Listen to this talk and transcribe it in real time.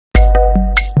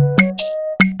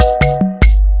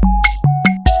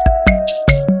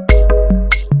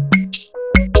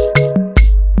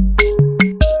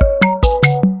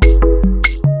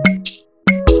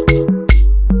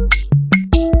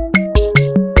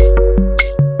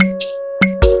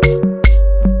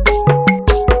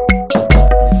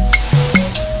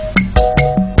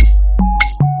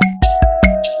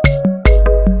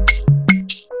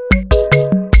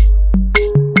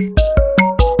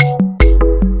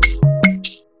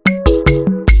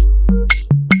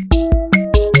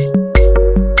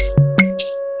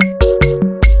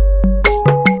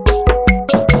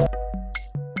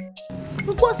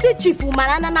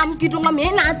nam kitu ngam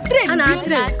ena tren. Ana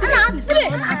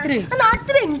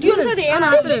tren Dios.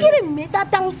 Kiri meta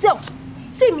tangsel.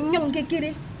 Si minyong ke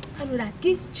kiri. Allora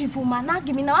chi ci fu mana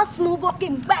che mi na asmo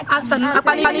walking back. Asan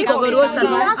apa ni ko goro asan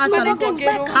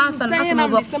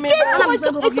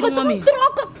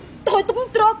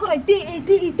Troco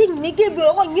iti ni ke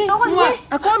bo ni.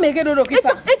 Ako me ke do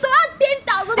kifa. Ito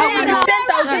 10,000 naira.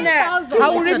 10,000 naira. I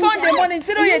will refund the money.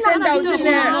 Zero 10,000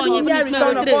 naira. No, you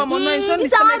return the form. No,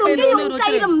 it's only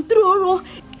kairam truro.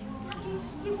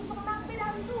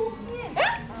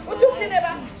 Utu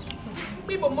fineba.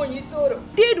 Bibo monyi soro.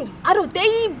 Tiru, aro te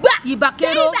Ibak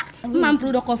kero. Man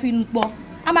pro do coffee npo.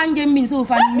 Amange min so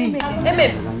fan mi.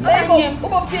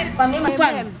 Ubo fit fan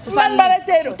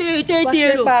baletero.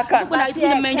 Tero. Ko na isi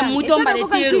me nyam muto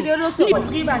baletero.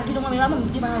 Ni ban ki do ngam ngam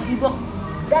ki ban Ibak.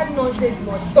 That nonsense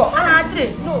must stop.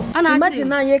 No. Imagine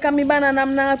na ye kami bana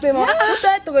nam na pe mo.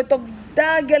 Uta to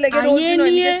da gele gele no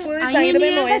ni school sai me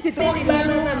mo.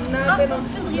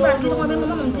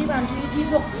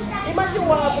 Imagine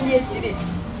what happened yesterday.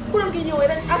 Kurang kinyo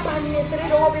eras apa ni yesterday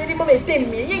do be di mo metem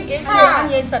me yen ke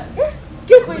ni yesat.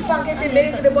 Ke ko ifang ke tembe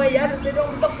ke boy ya de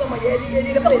dong tok sama ye di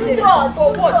ke pete.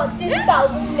 For what?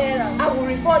 10,000 naira. I will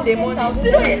refund the money.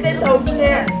 10,000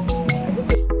 naira.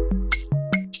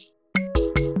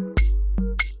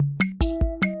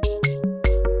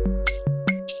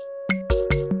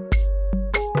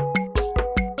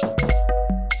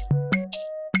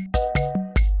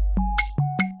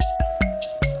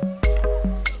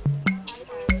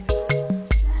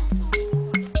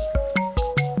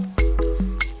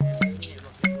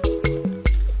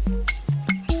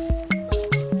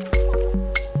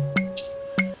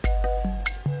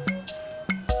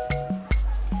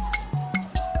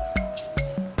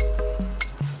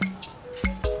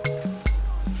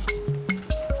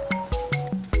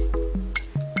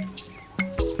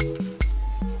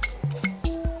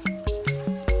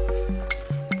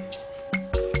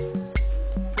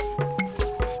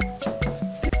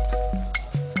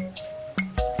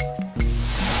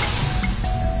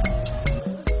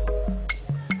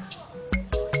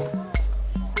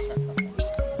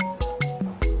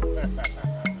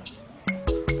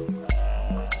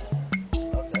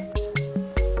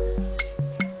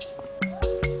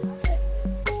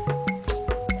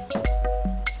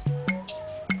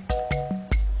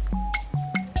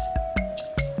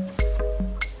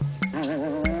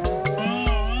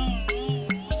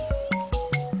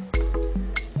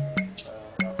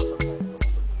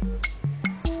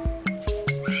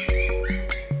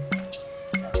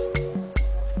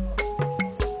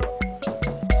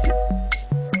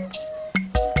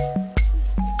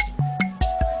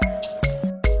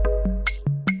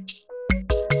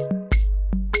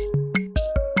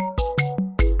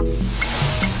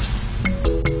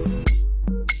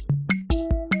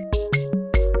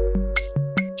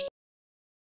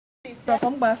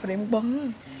 Tong ba frame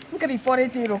bom. Mkari fore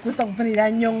tiro kusang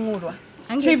panira nyong urwa.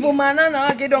 Chifu mana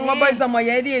na ke dong boy sama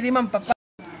ye di man papa.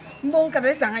 Mbong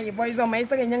kare sanga ye boy sama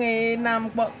isa kenyang e nam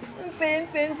po.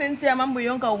 Sen siya man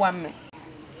buyong ka wamme.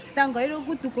 Stang ko iro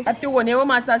kutuko. Ati wone wo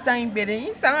masa sang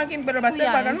impere. Sanga kim pero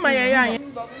basta pagan mayaya.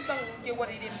 Mbong tang ke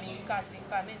wari de mi kasing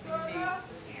kame zimbe.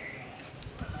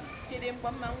 Kedem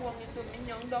pam mang wong iso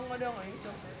minyong dong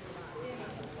ito.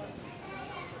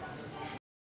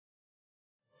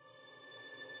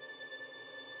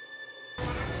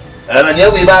 Mà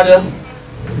nhớ bị ba được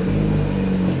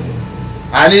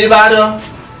đi ba được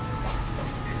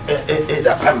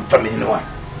đã phạm mình ngoài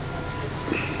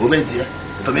bố bên chị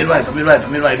phạm mình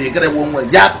ngoài vì cái này uống mà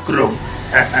giáp rùng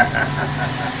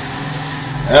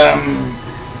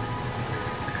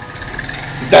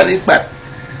cái lý bạch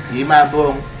thì mà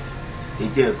buông thì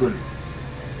chờ cun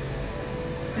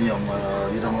nhưng mà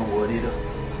đi đâu mà bố đi đâu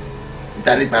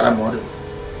ta lý bạch là mua được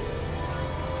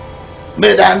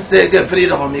medan se ke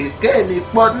freedom mi ke mi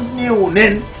pon new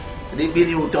nen di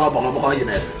bini uto boko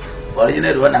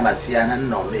original wana masiana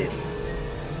no me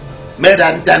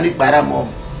medan tani paramo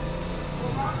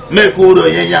me kuro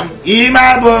yenyam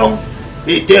imabong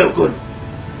itelkun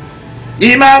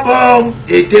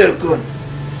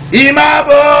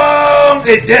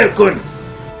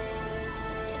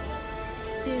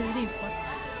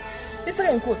Isa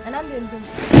yang kot anan den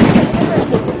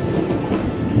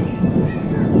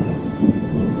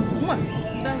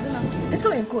Isso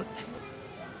é encontro.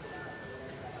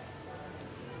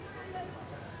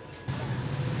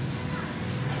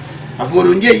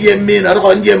 Afuru nje yemi na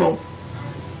ro nje mo.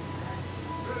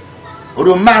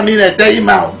 Oro ma mi na dai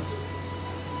ma.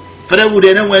 Fere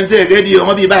wude na wense gedi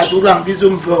o bi ba tu ran ti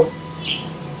zum fo.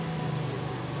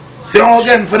 Don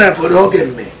gen fere fo do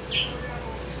gen me.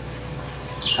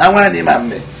 Awa ni ma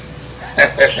me.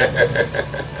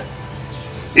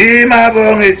 Ima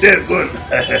bong iterkun.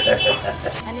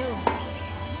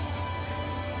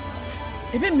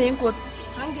 Ebe menko.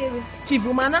 Angebe.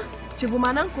 Chivumana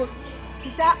ko.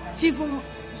 Sisa chief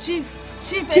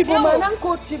Chivumana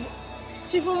ko.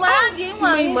 Chivumana di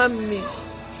Mami mami.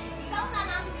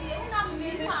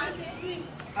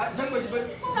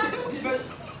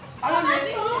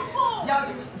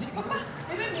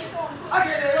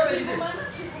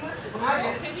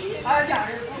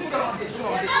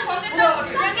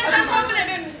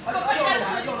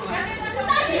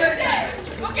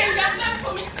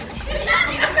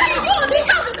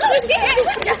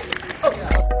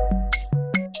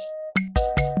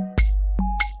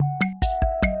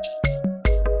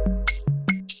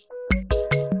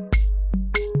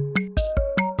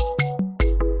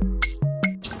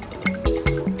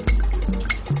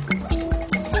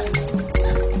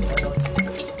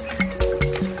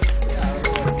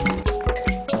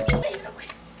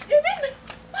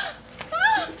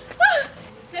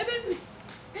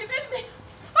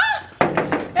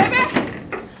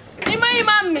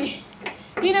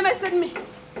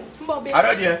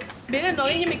 Bere no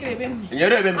ini mikir bem.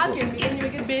 Nyere bem ko. Ake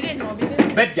mikir bere no bere.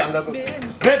 Bet jangga ko.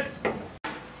 Bet.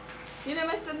 Ini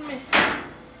mesen me.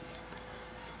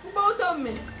 Boto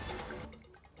me.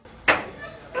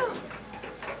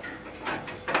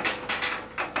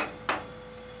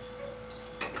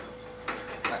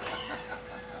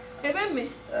 Bebe me.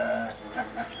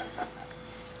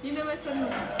 Ini mesen me.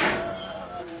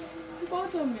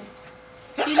 Boto me.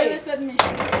 Ini mesen me.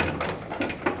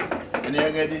 Ini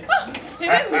yang jadi.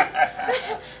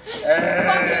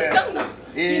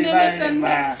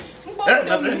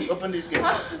 My friend, open this gate.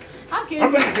 Okay.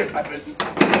 Open the gate, my friend.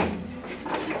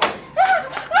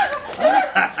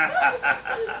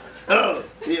 Oh,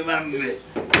 imam.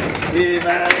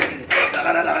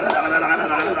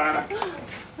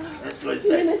 Let's go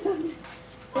inside.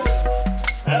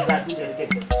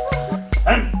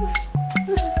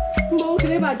 Mau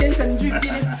kira badan sanjung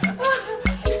gini.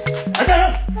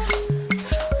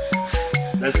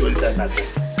 Let's go inside, my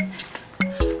friend.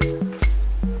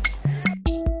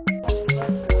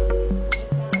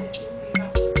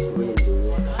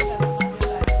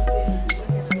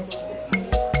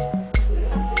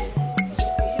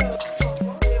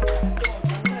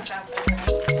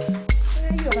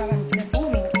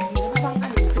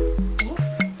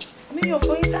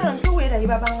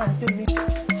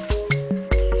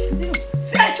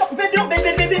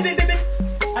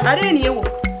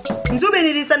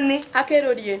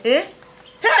 Akero die. Eh?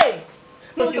 Hey!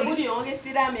 No to budi on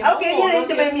gesida me. Okay, here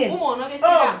into me. Umo no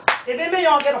gesida. Ebe me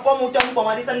yo get ko mu tom ko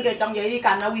ma di san ge tam ge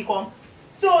kan na wi kom.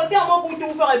 So ti amo bu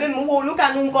tu fo ebe mu wo lu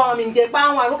kan nun ko mi ge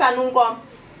pa wan lu kan nun ko.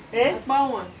 Eh? Pa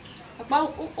wan.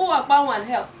 Pa wan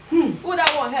help. Who that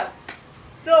want help?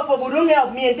 So for budung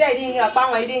help me ente di help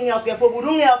pa wan di help for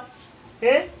budung help.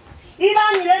 Eh? Iba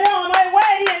ni le o ma we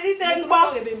di se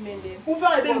ngbo. Ku fo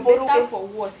ebe mo lu ke. For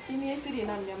worse. Ini siri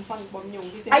na nyam fang bom nyong.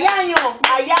 Ayanyo.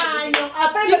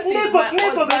 Apa ni ko be tu fe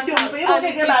mo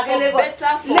ke ba ke le ko.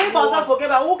 Le ko sa fo ke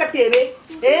ba u ka tebe.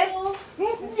 Eh?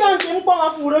 Yon tin ko ma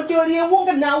fu ro ti ori wo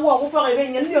ka na wo ku fo ebe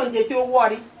nyen yon je ti wo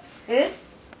ri. Eh?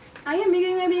 Aye mi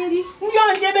ge be di.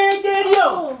 Yon je be je ri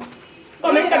o. Ko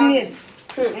me ka ni.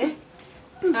 Eh?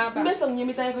 Mbe som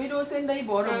nyemi tay ko ido sen dai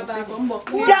boro se ko mbo.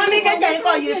 Ja mi ke jai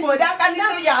ko ye fo da kan ni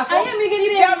so ya fo. Aye mi ge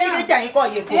di. Ja mi ke jai ko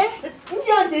ye fo.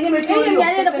 Yon je ni me ti yo. Yon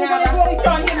je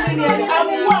ni me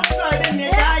amu wa ko ebe ni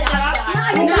ja ja.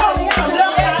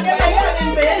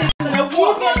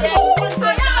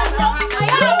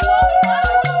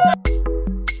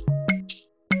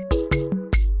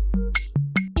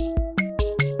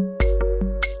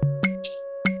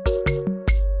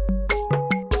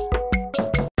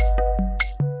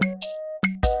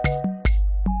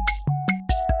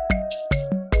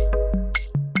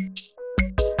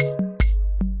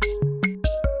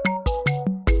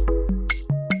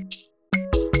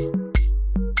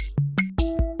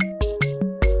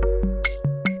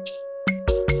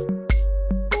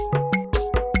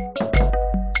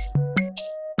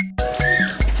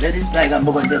 Ladies, like I'm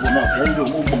going to go now. You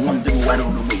move on to one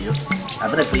of the way. I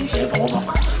better finish it for over.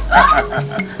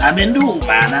 I'm in do,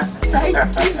 man.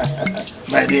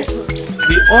 My dear,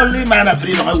 the only man of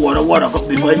freedom I water up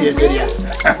before the area.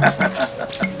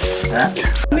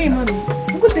 Me, man.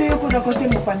 Kuto yo kuda kote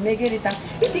mo pan negerita.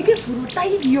 Itike furuta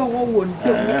yo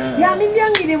wondo. Ya mi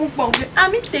nyangi ne mo pongwe.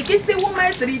 Ami teke se wo ma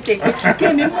srite.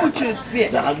 Ke me mo transfer.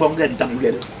 Da bonga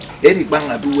tamugere. Eri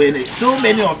banga du wene. So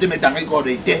many of them tangi ko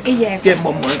rete. Ke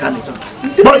mo mo kan so.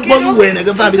 Boy wene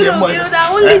ke family mo. You are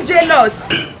only jealous.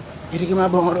 Iri ke ma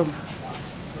bongoro.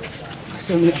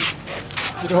 Kasemi.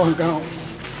 You don't go.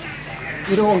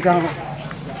 You don't go.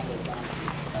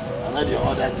 I do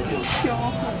all that to do.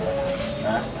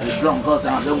 It's strong because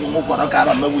I don't move what I got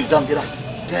on my wisdom.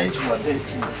 Change what they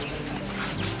see.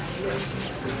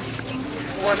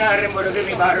 One I remember to give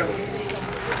me batter.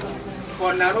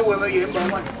 One now, whoever you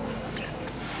remember one.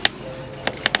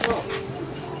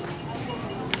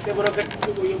 They would have kept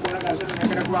you going to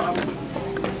get a ground.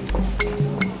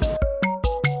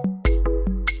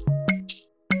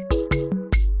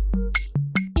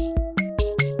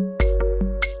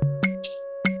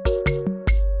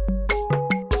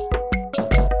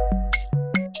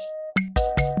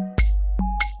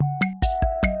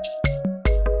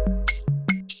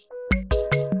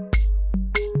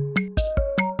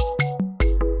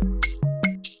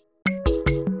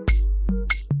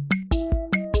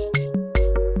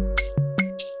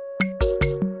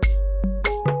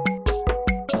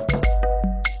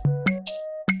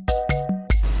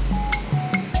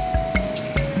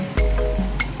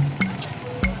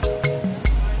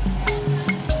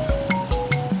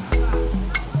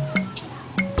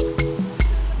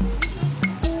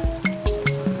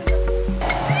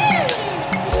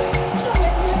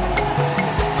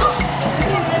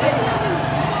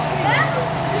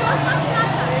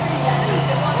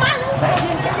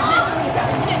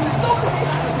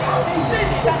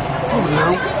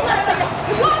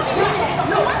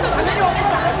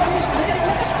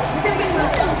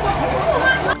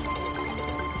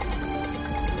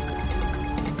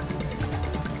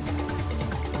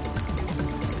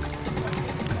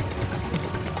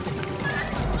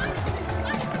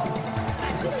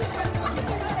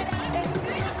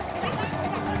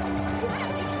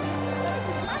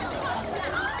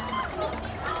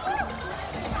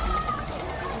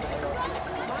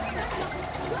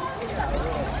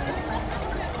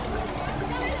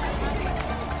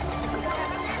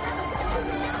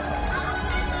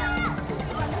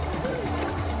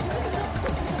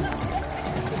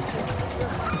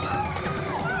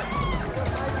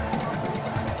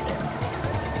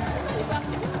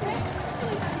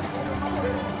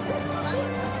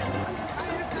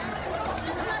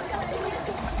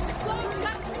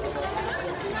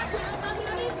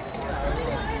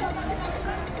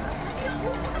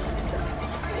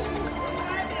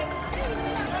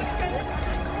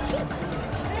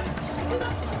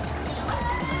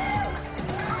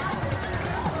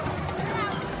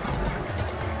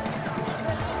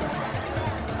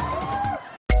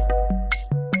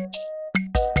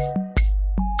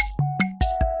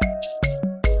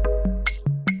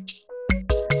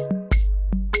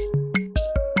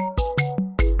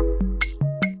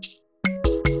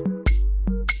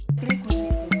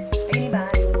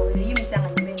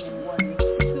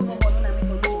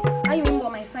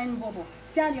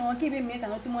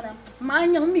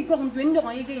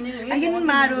 Ayen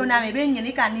maro na me ben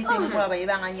ni kan ni se mbo ba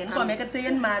iba ngan ko me ka se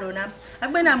yen maro na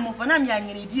agbe na mo fo na mi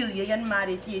anyen deal ye yen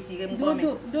mare ti eti ge mbo me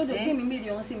do ke mi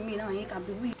million se mi na ye ka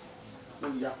be wi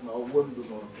Ya ma wondu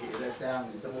no ile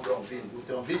tang se mo don fin du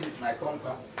ton this is my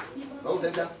compound. Go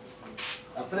se ja.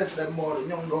 A fresh dem more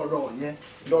nyong do nye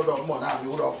do mo na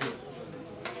mi do fin.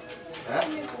 Eh?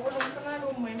 mi ko lo kana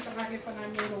lo mo en kana ke fana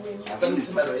mi ro wen Akan mi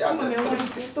se me do ya. me o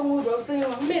di se mo do se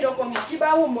me do ko ma ki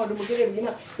ba wo mo do mo ke le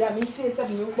na ya mi se sa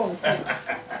mi ko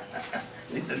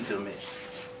Listen to me.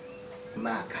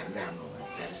 Ma kanyano,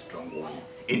 very strong one.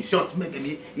 In short, make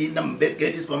me in the bed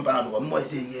get this compound one more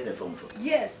say here the phone for.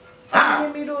 yes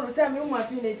Ah! mi do se mi mo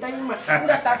fi ne tan ma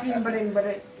da ta fi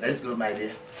bare Let's go, my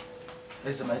dear.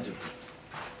 Listen, my dear.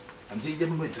 I'm just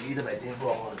getting to eat my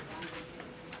table.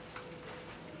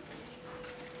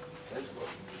 Let's go.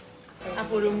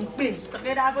 aporo mpe se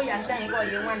ke da go yan tan ko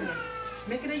ye wan ne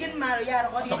me kire yen maro ya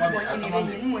ro di bo ni be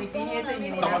ni mo ti ni se ni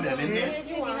na Toma me venir.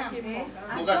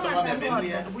 Buka toma me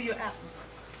venir. bu yo a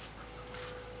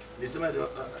Listen, my dear.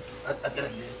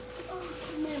 Attend me.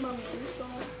 me ma mi so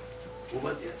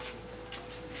Over there.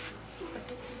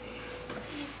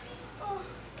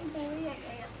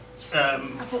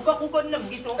 apoko ko ko nam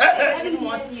gi to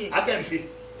mo ti I can feel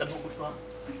the book one.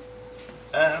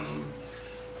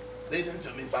 Listen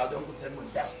to me, but don't put them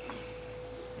down.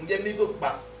 Get me go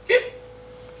back.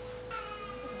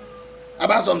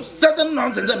 About some certain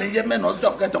nonsense, I mean, you men not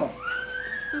stop get on.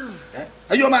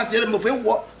 Are you a man telling me for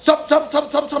what? Stop,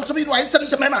 why send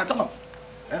to my man?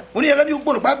 When you have you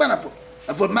put a back banner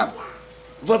for ma'am,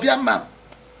 for young ma'am.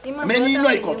 Many know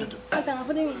I got to do.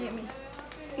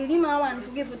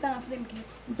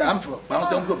 Damn for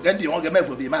Mountain Cook, and the old game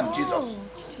for the man, Jesus.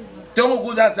 Don't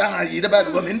go that sang I eat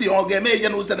about women, the old game,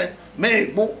 and who's a may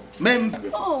book, men.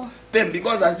 Then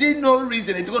because I see no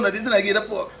reason it's going to listen I get up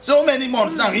for so many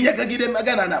months now, he can get them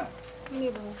again.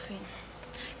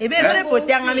 Ebe mere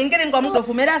foto anga min kere ngom to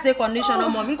fumera se condition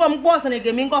mo min kom boss ne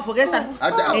ge min ko fogesan.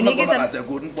 Eni ge san. Asa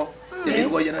good mpo. Tiri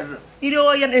ko yena.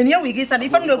 Iro yan eni wi gi san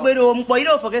ifan no gbero mpo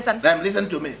iro fogesan. Then listen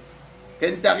to me.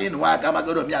 Kentarin wa kama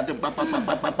go mi antum pap.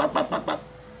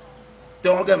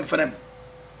 Don't get frem.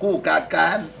 Ku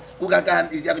kakan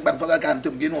ijak ban fogakan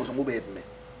tum gino so ngubet me.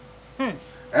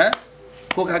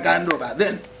 Ku kakan do ba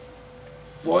then.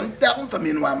 Fon tang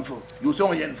famin wamfo. You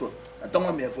so yen fo.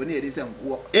 Atong me fo ni edi sen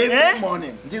ku. Every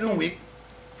morning, during week.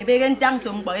 Ebe gen tang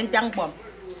so mpo gen tang pom.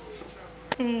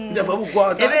 Nde fo bu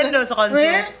ko ta. Ebe no so konso.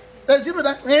 Sibo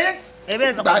da.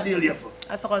 Ebe so. Da di liefo.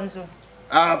 Aso konso.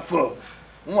 Afo.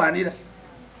 Mwani da.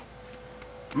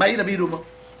 Mai da biru mo.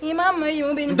 Imam yi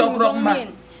mo bin Ndokro ma.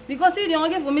 Because he don't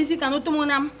give for me can utumo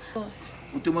nam.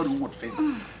 Utuma ru wot fin.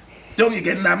 Don't you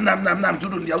get nam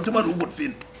tudun ya utuma ru wot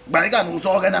fin. Ba ga no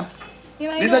so ga nam.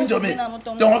 Listen to me.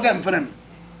 Don't get frem.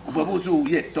 For bu su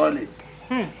ye toilet.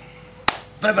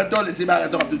 Frem toilet si ba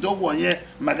ga to wo ye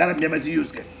magara me mesi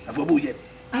use ke. For bu ye.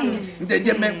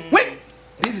 Nte me. Wait.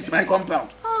 This is my compound.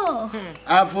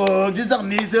 Afo jisang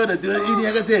ni se de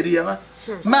ini ga se di ya.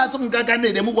 Ma sung ka kan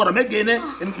ne de mu ko me gene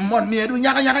mon mi edu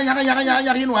nyaka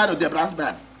inu ado de brass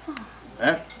band.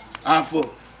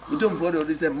 Afo utum for do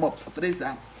this mop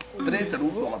fresa ru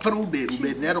fo be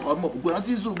ne ro mop go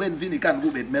asi su ben fini kan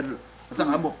go be mer sa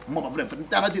mop frem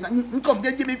ta ti na nkom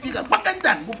ge be fika pa kan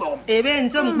tan go fo Ebe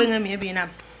nso mbenga mi ebi na.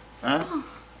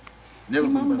 Ne go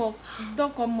Mambo, do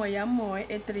como ya mo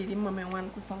etri di mame wan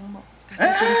kusang mo.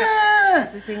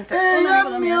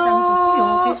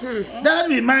 That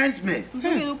reminds me.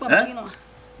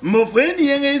 Mo fo eni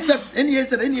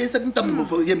yesa ntam mo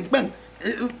fo yem bang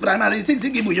primary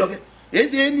 6 gi bu yoge.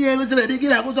 Esi eni yesa de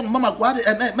gira ko song mama kwa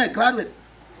me graduate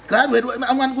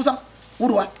amwan ku song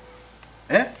urwa.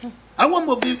 Awon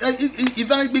mo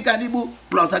ifan bi kan ibu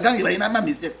plus agan iba ina ma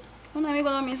mistake.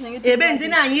 Ebe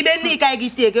ntina anyi be ni kai gi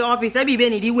take office bi be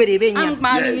ni di were be nya.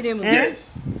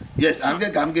 Yes, I'm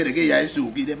going to get a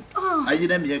soup. I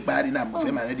didn't make bad enough of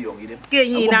him and the young.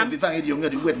 Kenny na. If I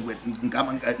younger, you wouldn't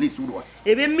come at least to do.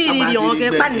 Ebe mi ni yo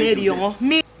ke pan ne di yo.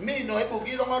 Mi no e ko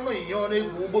gi no no yo ne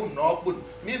bum no bun.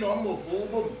 Mi no mo fu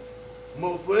bum.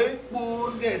 Mo fe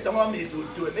bun ge to mi tu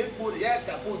ne bun ya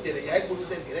ka pu te ya ku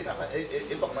te ke ka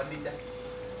e ko mandita.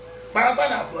 Para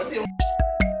na fro